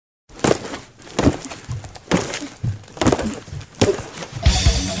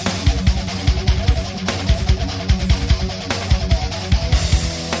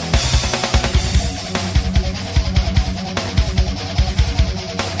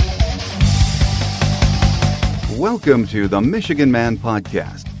Welcome to the Michigan Man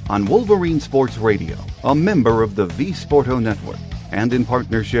Podcast on Wolverine Sports Radio, a member of the V-Sporto Network, and in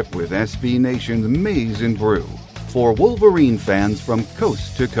partnership with SB Nation's Maize and Brew, for Wolverine fans from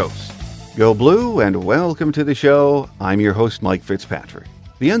coast to coast. Go Blue and welcome to the show. I'm your host, Mike Fitzpatrick.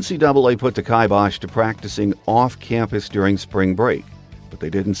 The NCAA put the kibosh to practicing off-campus during spring break, but they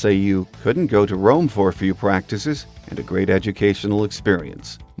didn't say you couldn't go to Rome for a few practices and a great educational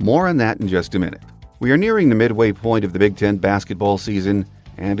experience. More on that in just a minute. We are nearing the midway point of the Big Ten basketball season,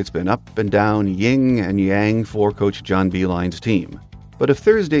 and it's been up and down, yin and yang for Coach John Beilein's team. But if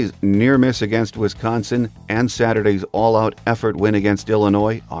Thursday's near miss against Wisconsin and Saturday's all-out effort win against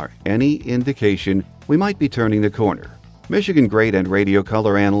Illinois are any indication, we might be turning the corner. Michigan great and radio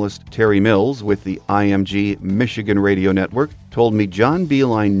color analyst Terry Mills with the IMG Michigan Radio Network told me John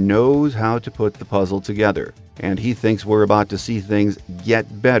Beilein knows how to put the puzzle together, and he thinks we're about to see things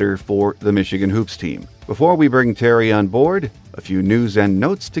get better for the Michigan Hoops team. Before we bring Terry on board, a few news and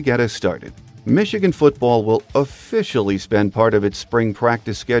notes to get us started. Michigan football will officially spend part of its spring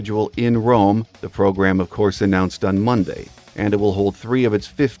practice schedule in Rome, the program of course announced on Monday, and it will hold 3 of its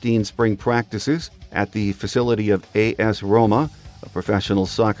 15 spring practices at the facility of AS Roma, a professional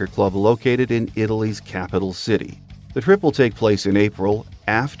soccer club located in Italy's capital city. The trip will take place in April,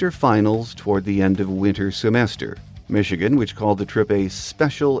 after finals toward the end of winter semester. Michigan, which called the trip a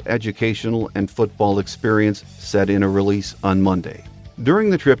special educational and football experience, said in a release on Monday. During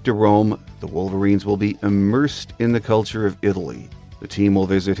the trip to Rome, the Wolverines will be immersed in the culture of Italy. The team will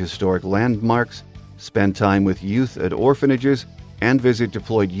visit historic landmarks, spend time with youth at orphanages, and visit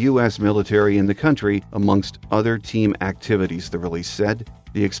deployed U.S. military in the country, amongst other team activities, the release said.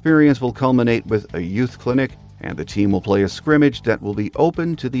 The experience will culminate with a youth clinic, and the team will play a scrimmage that will be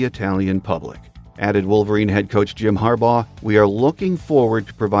open to the Italian public. Added Wolverine head coach Jim Harbaugh, "We are looking forward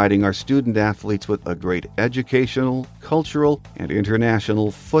to providing our student athletes with a great educational, cultural, and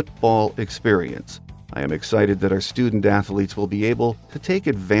international football experience. I am excited that our student athletes will be able to take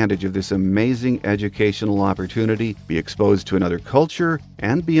advantage of this amazing educational opportunity, be exposed to another culture,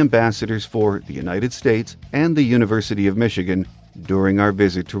 and be ambassadors for the United States and the University of Michigan during our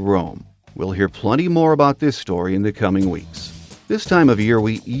visit to Rome." We'll hear plenty more about this story in the coming weeks. This time of year,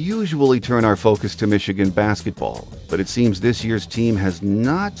 we usually turn our focus to Michigan basketball, but it seems this year's team has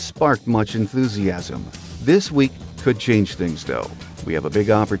not sparked much enthusiasm. This week could change things, though. We have a big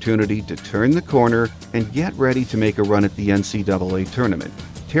opportunity to turn the corner and get ready to make a run at the NCAA tournament.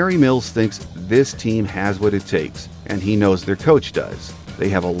 Terry Mills thinks this team has what it takes, and he knows their coach does. They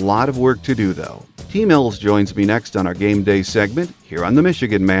have a lot of work to do, though. T. Mills joins me next on our Game Day segment here on The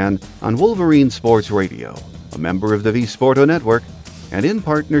Michigan Man on Wolverine Sports Radio, a member of the V-Sporto Network, and in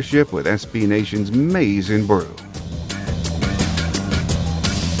partnership with SB Nation's Maize and Brew.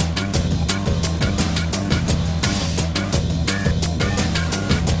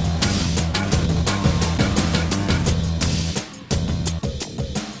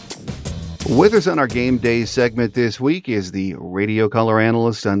 With us on our Game Day segment this week is the radio color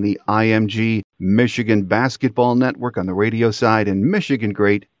analyst on the IMG Michigan Basketball Network on the radio side, and Michigan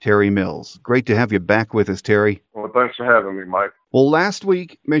great Terry Mills. Great to have you back with us, Terry. Well, thanks for having me, Mike. Well, last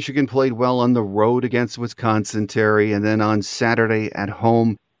week, Michigan played well on the road against Wisconsin, Terry, and then on Saturday at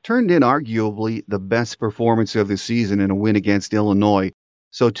home, turned in arguably the best performance of the season in a win against Illinois.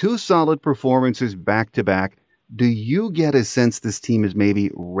 So 2 solid performances back-to-back. Do you get a sense this team is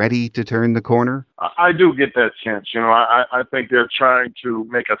maybe ready to turn the corner? I do get that sense. I think they're trying to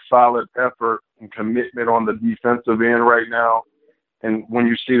make a solid effort and commitment on the defensive end right now. And when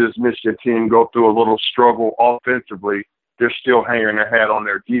you see this Michigan team go through a little struggle offensively, they're still hanging their hat on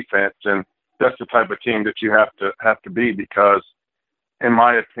their defense. And that's the type of team that you have to be, because, in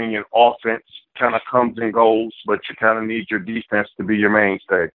my opinion, offense kind of comes and goes, but you kind of need your defense to be your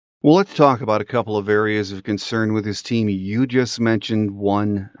mainstay. Well, let's talk about a couple of areas of concern with his team. You just mentioned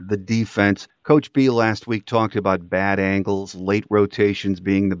one, the defense. Coach B last week talked about bad angles, late rotations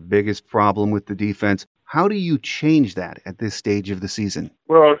being the biggest problem with the defense. How do you change that at this stage of the season?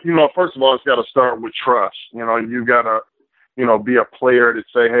 Well, first of all, it's got to start with trust. You got to, be a player to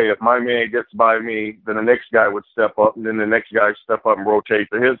say, hey, if my man gets by me, then the next guy would step up, and then the next guy step up and rotate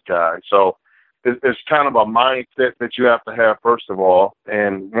to his guy. So it's kind of a mindset that you have to have, first of all.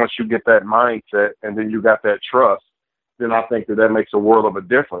 And once you get that mindset and then you got that trust, then I think that makes a world of a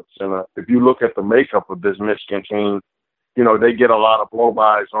difference. And if you look at the makeup of this Michigan team, they get a lot of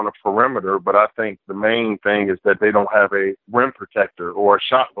blow-bys on the perimeter, but I think the main thing is that they don't have a rim protector or a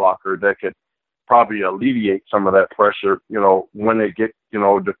shot blocker that could probably alleviate some of that pressure, when they get,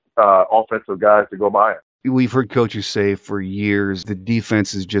 the offensive guys to go by it. We've heard coaches say for years the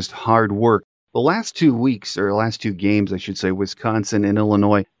defense is just hard work. The last 2 weeks, or last two games, I should say, Wisconsin and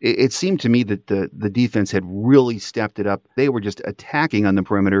Illinois, it seemed to me that the defense had really stepped it up. They were just attacking on the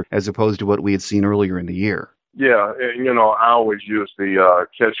perimeter as opposed to what we had seen earlier in the year. Yeah, and, I always use the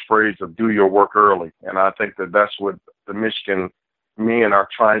catchphrase of do your work early. And I think that that's what the Michigan men are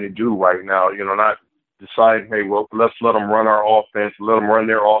trying to do right now. Not decide, hey, well, let's let them run our offense, let them run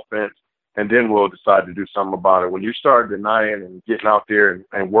their offense, and then we'll decide to do something about it. When you start denying and getting out there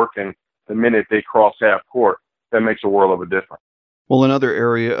and working the minute they cross half court, that makes a world of a difference. Well, another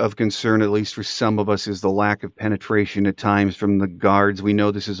area of concern, at least for some of us, is the lack of penetration at times from the guards. We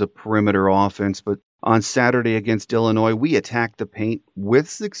know this is a perimeter offense, but on Saturday against Illinois, we attacked the paint with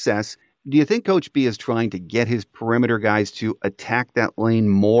success. Do you think Coach B is trying to get his perimeter guys to attack that lane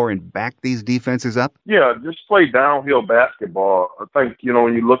more and back these defenses up? Yeah, just play downhill basketball. I think,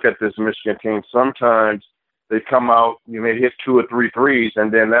 when you look at this Michigan team, sometimes they come out, they hit 2 or 3 threes,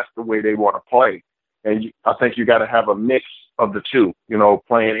 and then that's the way they want to play. And I think you got to have a mix of the two,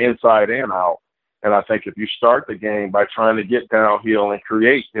 playing inside and out. And I think if you start the game by trying to get downhill and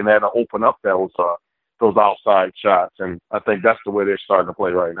create, then that'll open up those outside shots. And I think that's the way they're starting to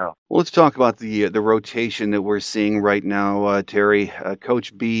play right now. Well, let's talk about the rotation that we're seeing right now, Terry.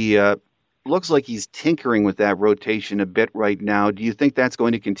 Coach B looks like he's tinkering with that rotation a bit right now. Do you think that's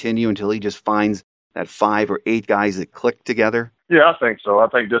going to continue until he just finds that 5 or 8 guys that click together? Yeah, I think so. I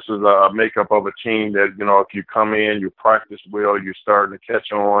think this is a makeup of a team that, if you come in, you practice well, you're starting to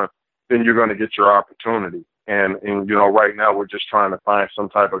catch on, then you're going to get your opportunity. And right now we're just trying to find some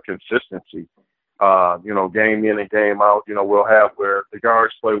type of consistency. Game in and game out, we'll have where the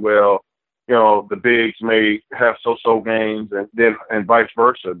guards play well, the bigs may have so-so games and vice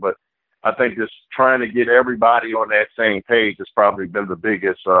versa. But I think just trying to get everybody on that same page has probably been the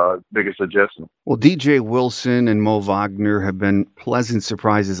biggest adjustment. Well, DJ Wilson and Mo Wagner have been pleasant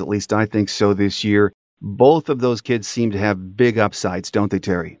surprises, at least I think so this year. Both of those kids seem to have big upsides, don't they,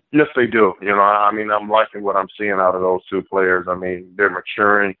 Terry? Yes, they do. I'm liking what I'm seeing out of those two players. They're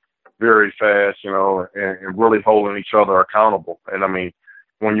maturing very fast, and really holding each other accountable. And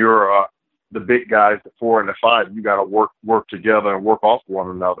when you're the big guys, the 4 and the 5, you got to work together and work off one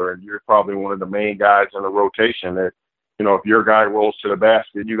another. And you're probably one of the main guys in the rotation that, if your guy rolls to the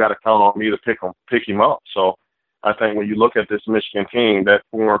basket, you got to count on me to pick him up. So I think when you look at this Michigan team, that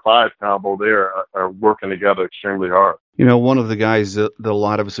 4 and 5 combo there are working together extremely hard. One of the guys that a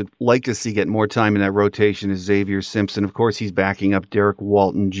lot of us would like to see get more time in that rotation is Xavier Simpson. Of course, he's backing up Derek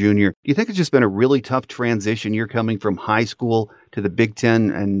Walton Jr. Do you think it's just been a really tough transition? You're coming from high school to the Big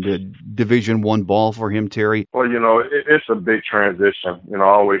Ten and Division I ball for him, Terry? Well, it's a big transition. I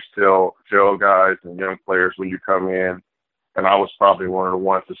always tell guys and young players when you come in, and I was probably one of the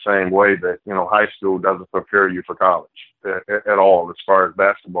ones the same way that, high school doesn't prepare you for college at all as far as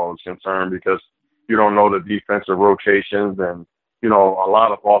basketball is concerned, because you don't know the defensive rotations and, a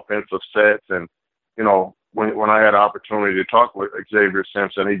lot of offensive sets. And, when I had an opportunity to talk with Xavier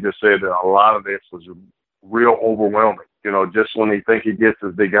Simpson, he just said that a lot of this was real overwhelming. Just when they think he gets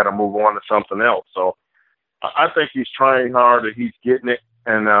it, they got to move on to something else. So I think he's trying hard and he's getting it.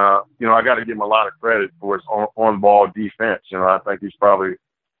 And, I got to give him a lot of credit for his on-ball defense. I think he's probably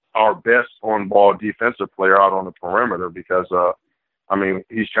our best on-ball defensive player out on the perimeter because,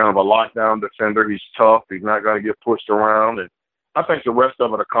 he's kind of a lockdown defender. He's tough. He's not going to get pushed around. And I think the rest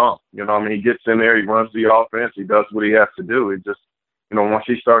of it will come. He gets in there, he runs the offense, he does what he has to do. He just, once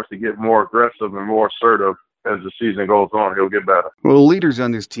he starts to get more aggressive and more assertive as the season goes on, he'll get better. Well, leaders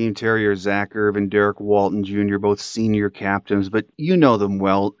on this team, Terry, are Zach Erb and Derek Walton Jr., both senior captains, but you know them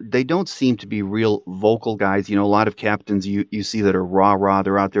well. They don't seem to be real vocal guys. A lot of captains you see that are rah-rah.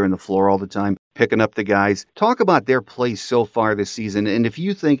 They're out there on the floor all the time, picking up the guys. Talk about their play so far this season, and if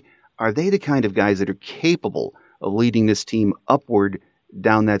you think, are they the kind of guys that are capable of leading this team upward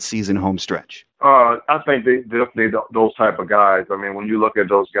down that season home stretch? I think they those type of guys. When you look at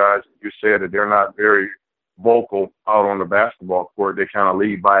those guys, you said that they're not very vocal out on the basketball court. They kind of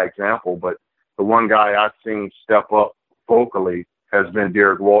lead by example. But the one guy I've seen step up vocally has been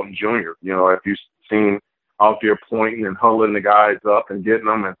Derek Walton Jr. If you've seen out there pointing and huddling the guys up and getting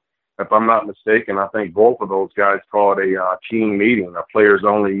them, and if I'm not mistaken, I think both of those guys called a team meeting, a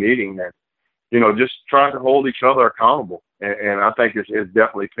players-only meeting, and just trying to hold each other accountable. And I think it's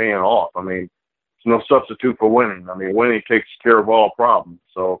definitely paying off. It's no substitute for winning. Winning takes care of all problems.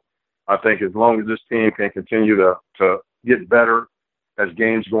 So I think as long as this team can continue to get better as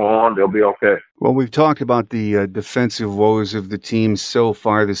games go on, they'll be okay. Well, we've talked about the defensive woes of the team so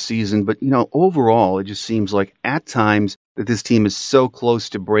far this season, but, overall, it just seems like at times that this team is so close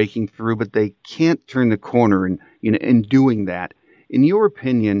to breaking through, but they can't turn the corner in doing that. In your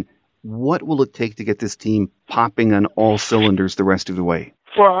opinion, what will it take to get this team popping on all cylinders the rest of the way?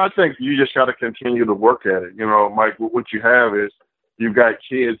 Well, I think you just got to continue to work at it. Mike, what you have is you've got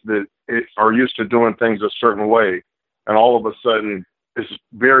kids that are used to doing things a certain way, and all of a sudden it's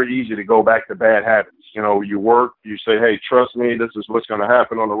very easy to go back to bad habits. You work, you say, hey, trust me, this is what's going to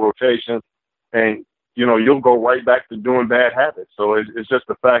happen on the rotation, and, you'll go right back to doing bad habits. So it's just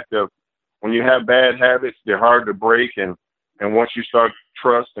the fact of when you have bad habits, they're hard to break, and once you start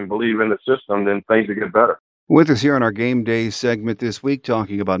trust and believe in the system, then things will get better. With us here on our Game Day segment this week,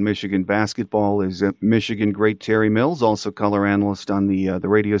 talking about Michigan basketball, is Michigan great Terry Mills, also color analyst on the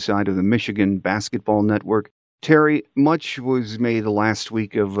radio side of the Michigan Basketball Network. Terry, much was made last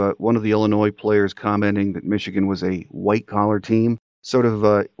week of one of the Illinois players commenting that Michigan was a white-collar team. Sort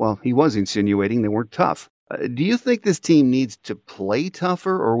of, he was insinuating they weren't tough. Do you think this team needs to play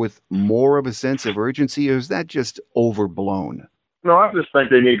tougher or with more of a sense of urgency, or is that just overblown? No, I just think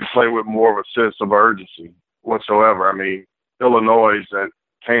they need to play with more of a sense of urgency whatsoever. I mean, Illinois that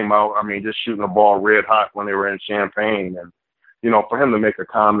came out, just shooting the ball red hot when they were in Champaign. And, for him to make a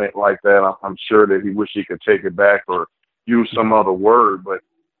comment like that, I'm sure that he wished he could take it back or use some other word. But,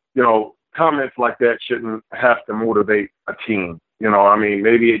 comments like that shouldn't have to motivate a team.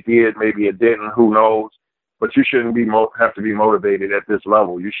 Maybe it did, maybe it didn't, who knows. But you shouldn't have to be motivated at this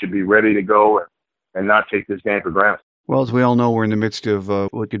level. You should be ready to go and not take this game for granted. Well, as we all know, we're in the midst of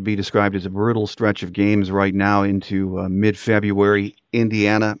what could be described as a brutal stretch of games right now into mid-February.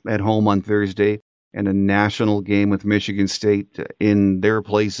 Indiana at home on Thursday and a national game with Michigan State in their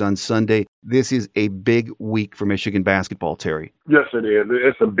place on Sunday. This is a big week for Michigan basketball, Terry. Yes, it is.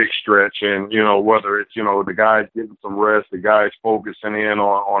 It's a big stretch. And, whether it's, the guys getting some rest, the guys focusing in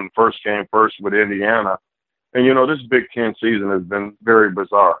on first game first with Indiana. And, this Big Ten season has been very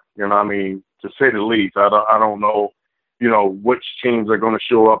bizarre. To say the least. I don't know. Which teams are going to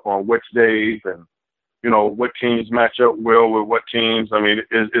show up on which days and, what teams match up well with what teams.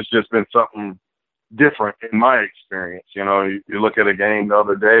 It's just been something different in my experience. You look at a game the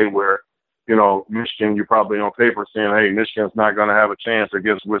other day where, Michigan, you're probably on paper saying, hey, Michigan's not going to have a chance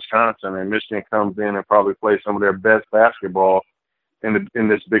against Wisconsin. And Michigan comes in and probably plays some of their best basketball in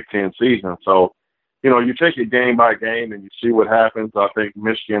this Big Ten season. So, you take it game by game and you see what happens. I think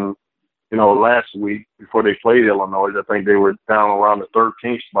Michigan, last week before they played Illinois, I think they were down around the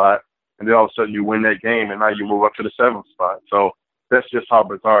 13th spot, and then all of a sudden you win that game, and now you move up to the 7th spot. So that's just how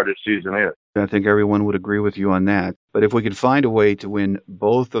bizarre this season is. I think everyone would agree with you on that. But if we could find a way to win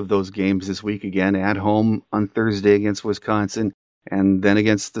both of those games this week again, at home on Thursday against Wisconsin, and then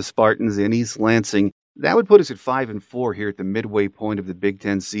against the Spartans in East Lansing, that would put us at 5-4 here at the midway point of the Big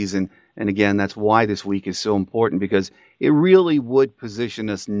Ten season. And again, that's why this week is so important, because it really would position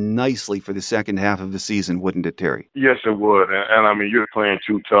us nicely for the second half of the season, wouldn't it, Terry? Yes, it would. And you're playing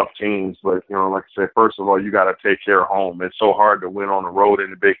two tough teams. But, like I said, first of all, you got to take care of home. It's so hard to win on the road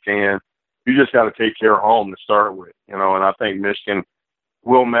in the Big Ten. You just got to take care of home to start with, and I think Michigan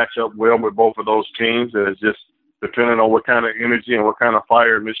will match up well with both of those teams. And it's just depending on what kind of energy and what kind of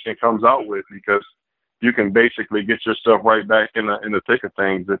fire Michigan comes out with, because you can basically get yourself right back in the thick of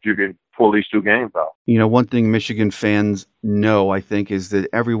things if you can pull these two games out. One thing Michigan fans know, I think, is that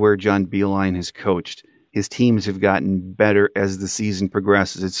everywhere John Beilein has coached, his teams have gotten better as the season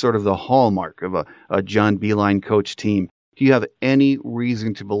progresses. It's sort of the hallmark of a John Beilein coach team. Do you have any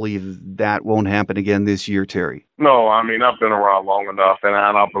reason to believe that won't happen again this year, Terry? No, I've been around long enough, and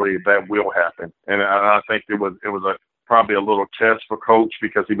I don't believe that will happen. And I think it was probably a little test for Coach,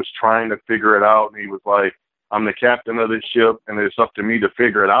 because he was trying to figure it out, and he was like, I'm the captain of this ship, and it's up to me to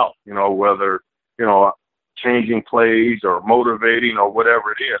figure it out, whether, changing plays or motivating or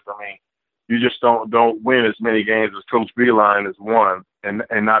whatever it is. You just don't win as many games as Coach Beilein has won and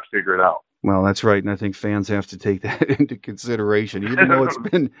not figure it out. Well, that's right, and I think fans have to take that into consideration, even though it's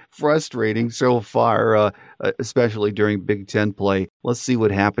been frustrating so far, especially during Big Ten play. Let's see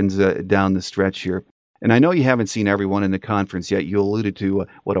what happens down the stretch here. And I know you haven't seen everyone in the conference yet. You alluded to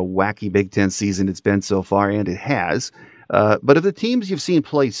what a wacky Big Ten season it's been so far, and it has. But of the teams you've seen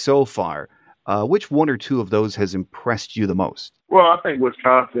play so far, which one or two of those has impressed you the most? Well, I think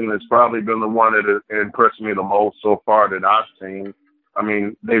Wisconsin has probably been the one that has impressed me the most so far that I've seen.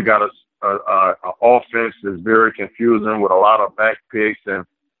 They've got a offense that's very confusing with a lot of back picks, and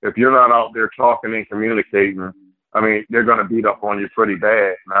if you're not out there talking and communicating, they're going to beat up on you pretty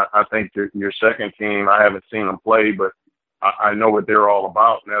bad. And I think your second team, I haven't seen them play, but I know what they're all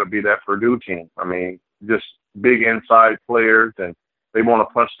about, and that'll be that Purdue team. Just big inside players, and they want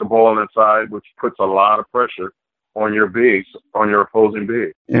to punch the ball inside, which puts a lot of pressure on your bigs, on your opposing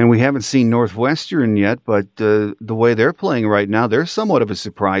big. And we haven't seen Northwestern yet, but the way they're playing right now, they're somewhat of a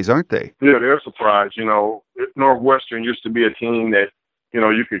surprise, aren't they? Yeah, they're a surprise. Northwestern used to be a team that,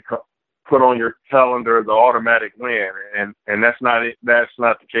 you could put on your calendar the automatic win, and that's not it. That's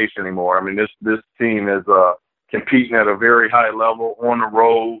not the case anymore. I mean, this team is competing at a very high level on the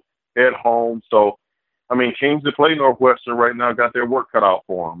road, at home. So, I mean, teams that play Northwestern right now got their work cut out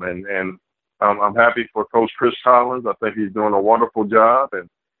for them, and I'm happy for Coach Chris Collins. I think he's doing a wonderful job, and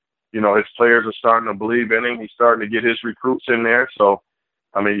his players are starting to believe in him. He's starting to get his recruits in there. So,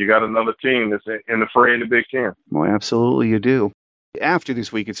 I mean, you got another team that's in the fray in the Big Ten. Well, absolutely you do. After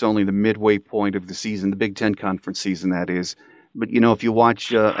this week, it's only the midway point of the season, the Big Ten Conference season, that is. But, if you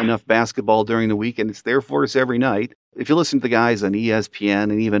watch enough basketball during the week, and it's there for us every night, if you listen to the guys on ESPN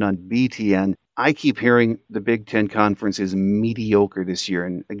and even on BTN, I keep hearing the Big Ten Conference is mediocre this year.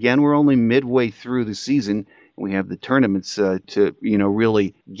 And again, we're only midway through the season. We have the tournaments to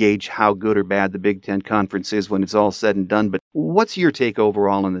really gauge how good or bad the Big Ten Conference is when it's all said and done. But what's your take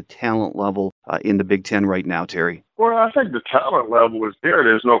overall on the talent level in the Big Ten right now, Terry? Well, I think the talent level is there.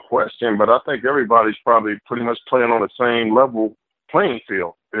 There's no question. But I think everybody's probably pretty much playing on the same level playing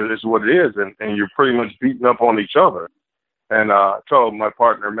field. It is what it is. And you're pretty much beating up on each other. And I told my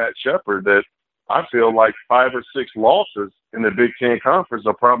partner, Matt Shepard, that I feel like 5 or 6 losses in the Big Ten Conference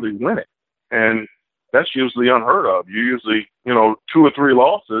are probably winning. And that's usually unheard of. You usually, 2 or 3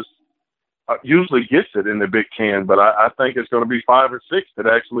 losses usually gets it in the Big Ten, but I think it's going to be 5 or 6 that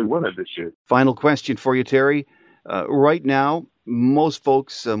actually win it this year. Final question for you, Terry. Right now, most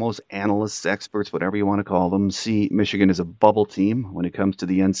folks, most analysts, experts, whatever you want to call them, see Michigan as a bubble team when it comes to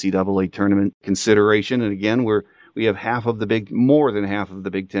the NCAA tournament consideration. And again, we have more than half of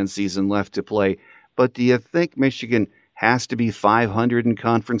the Big Ten season left to play. But do you think Michigan has to be 500 in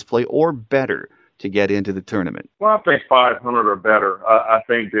conference play or better to get into the tournament? Well, I think 500 or better. I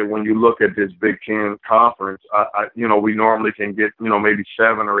think that when you look at this Big Ten conference, we normally can get, maybe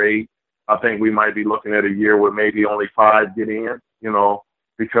 7 or 8. I think we might be looking at a year where maybe only 5 get in,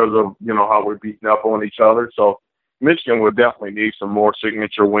 because of, how we're beating up on each other. So Michigan will definitely need some more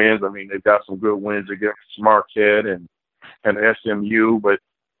signature wins. I mean, they've got some good wins against Marquette and SMU, but,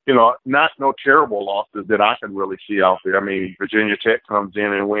 not no terrible losses that I can really see out there. I mean, Virginia Tech comes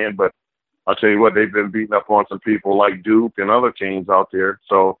in and win, but I'll tell you what, they've been beating up on some people like Duke and other teams out there.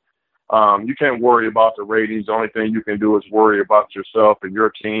 So you can't worry about the ratings. The only thing you can do is worry about yourself and your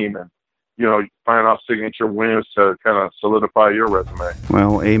team and, find out signature wins to kind of solidify your resume.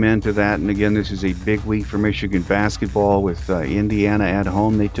 Well, amen to that. And again, this is a big week for Michigan basketball with Indiana at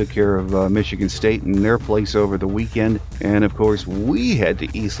home. They took care of Michigan State in their place over the weekend. And of course, we head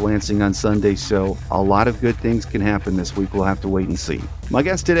to East Lansing on Sunday. So a lot of good things can happen this week. We'll have to wait and see. My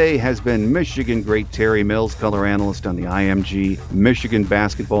guest today has been Michigan great Terry Mills, color analyst on the IMG Michigan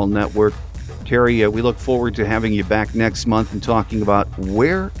Basketball Network. Terry, we look forward to having you back next month and talking about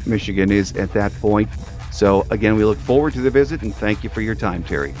where Michigan is at that point. So, again, we look forward to the visit, and thank you for your time,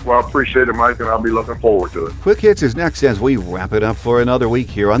 Terry. Well, I appreciate it, Mike, and I'll be looking forward to it. Quick Hits is next as we wrap it up for another week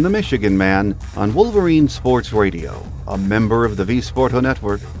here on The Michigan Man on Wolverine Sports Radio, a member of the V Sporto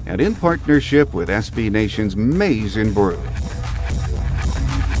Network and in partnership with SB Nation's Maize and Brew.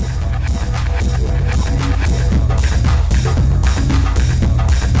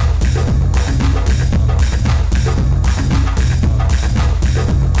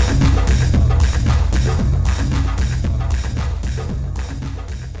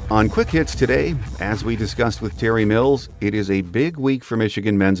 On Quick Hits today, as we discussed with Terry Mills, it is a big week for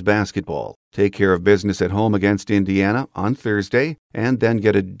Michigan men's basketball. Take care of business at home against Indiana on Thursday, and then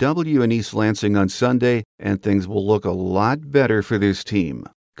get a W in East Lansing on Sunday, and things will look a lot better for this team.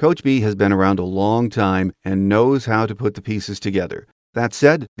 Coach B has been around a long time and knows how to put the pieces together. That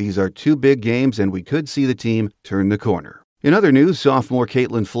said, these are 2 big games, and we could see the team turn the corner. In other news, sophomore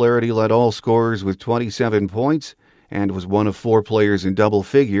Caitlin Flaherty led all scorers with 27 points, and was one of 4 players in double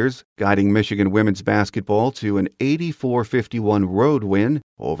figures, guiding Michigan women's basketball to an 84-51 road win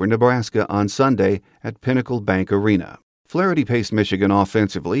over Nebraska on Sunday at Pinnacle Bank Arena. Flaherty paced Michigan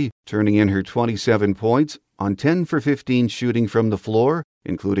offensively, turning in her 27 points on 10 for 15 shooting from the floor,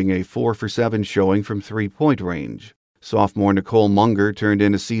 including a 4 for 7 showing from three-point range. Sophomore Nicole Munger turned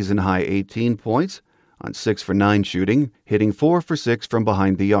in a season-high 18 points on 6 for 9 shooting, hitting 4 for 6 from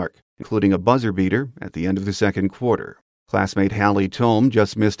behind the arc, including a buzzer beater at the end of the second quarter. Classmate Hallie Tome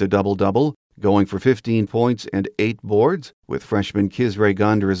just missed a double-double, going for 15 points and 8 boards, with freshman Kizray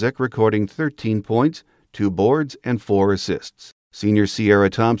Gondrazik recording 13 points, 2 boards, and 4 assists. Senior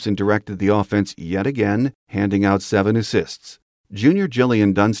Sierra Thompson directed the offense yet again, handing out 7 assists. Junior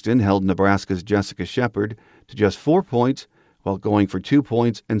Jillian Dunston held Nebraska's Jessica Shepard to just 4 points, while going for 2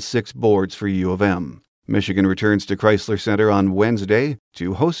 points and 6 boards for U of M. Michigan returns to Chrysler Center on Wednesday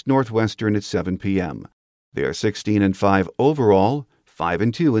to host Northwestern at 7 p.m. They are 16-5 overall,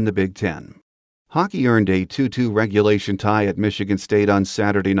 5-2 in the Big Ten. Hockey earned a 2-2 regulation tie at Michigan State on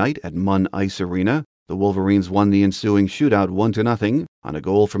Saturday night at Munn Ice Arena. The Wolverines won the ensuing shootout 1-0 on a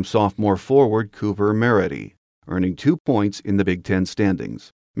goal from sophomore forward Cooper Merity, earning 2 points in the Big Ten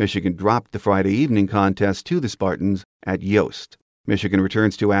standings. Michigan dropped the Friday evening contest to the Spartans at Yost. Michigan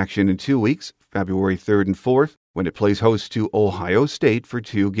returns to action in 2 weeks, February 3rd and 4th, when it plays host to Ohio State for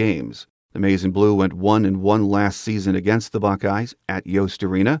 2 games. The Maize and Blue went 1-1 last season against the Buckeyes at Yost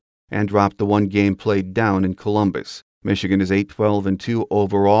Arena and dropped the 1 game played down in Columbus. Michigan is 8-12-2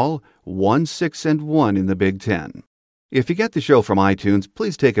 overall, 1-6-1 in the Big Ten. If you get the show from iTunes,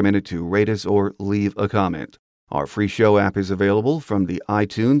 please take a minute to rate us or leave a comment. Our free show app is available from the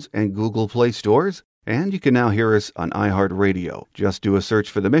iTunes and Google Play stores, and you can now hear us on iHeartRadio. Just do a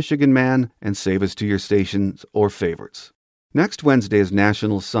search for The Michigan Man and save us to your stations or favorites. Next Wednesday is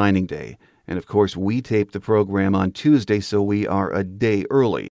National Signing Day, and of course we tape the program on Tuesday, so we are a day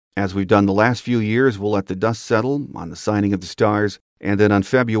early. As we've done the last few years, we'll let the dust settle on the signing of the stars, and then on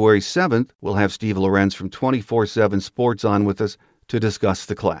February 7th, we'll have Steve Lorenz from 24/7 Sports on with us to discuss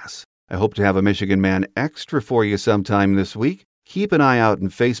the class. I hope to have a Michigan Man Extra for you sometime this week. Keep an eye out on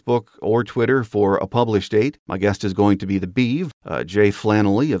Facebook or Twitter for a published date. My guest is going to be the Beeve, Jay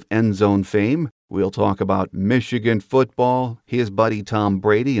Flannelly of End Zone fame. We'll talk about Michigan football, his buddy Tom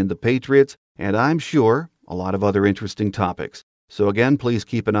Brady and the Patriots, and I'm sure a lot of other interesting topics. So again, please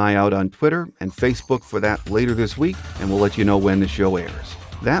keep an eye out on Twitter and Facebook for that later this week, and we'll let you know when the show airs.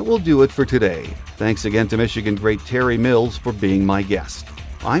 That will do it for today. Thanks again to Michigan great Terry Mills for being my guest.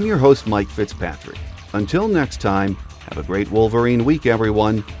 I'm your host, Mike Fitzpatrick. Until next time, have a great Wolverine week,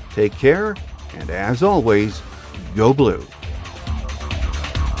 everyone. Take care, and as always, go Blue.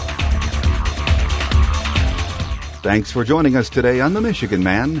 Thanks for joining us today on The Michigan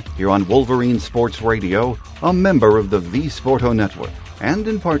Man, here on Wolverine Sports Radio, a member of the V Sporto Network, and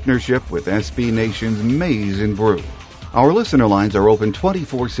in partnership with SB Nation's Maize and Brew. Our listener lines are open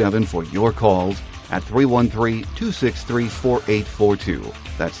 24/7 for your calls at 313-263-4842.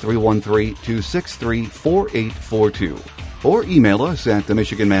 That's 313-263-4842. Or email us at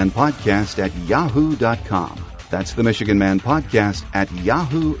themichiganmanpodcast@yahoo.com. That's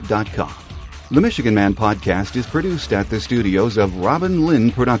themichiganmanpodcast@yahoo.com. The Michigan Man Podcast is produced at the studios of Robin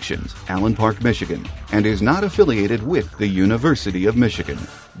Lynn Productions, Allen Park, Michigan, and is not affiliated with the University of Michigan.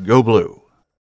 Go Blue!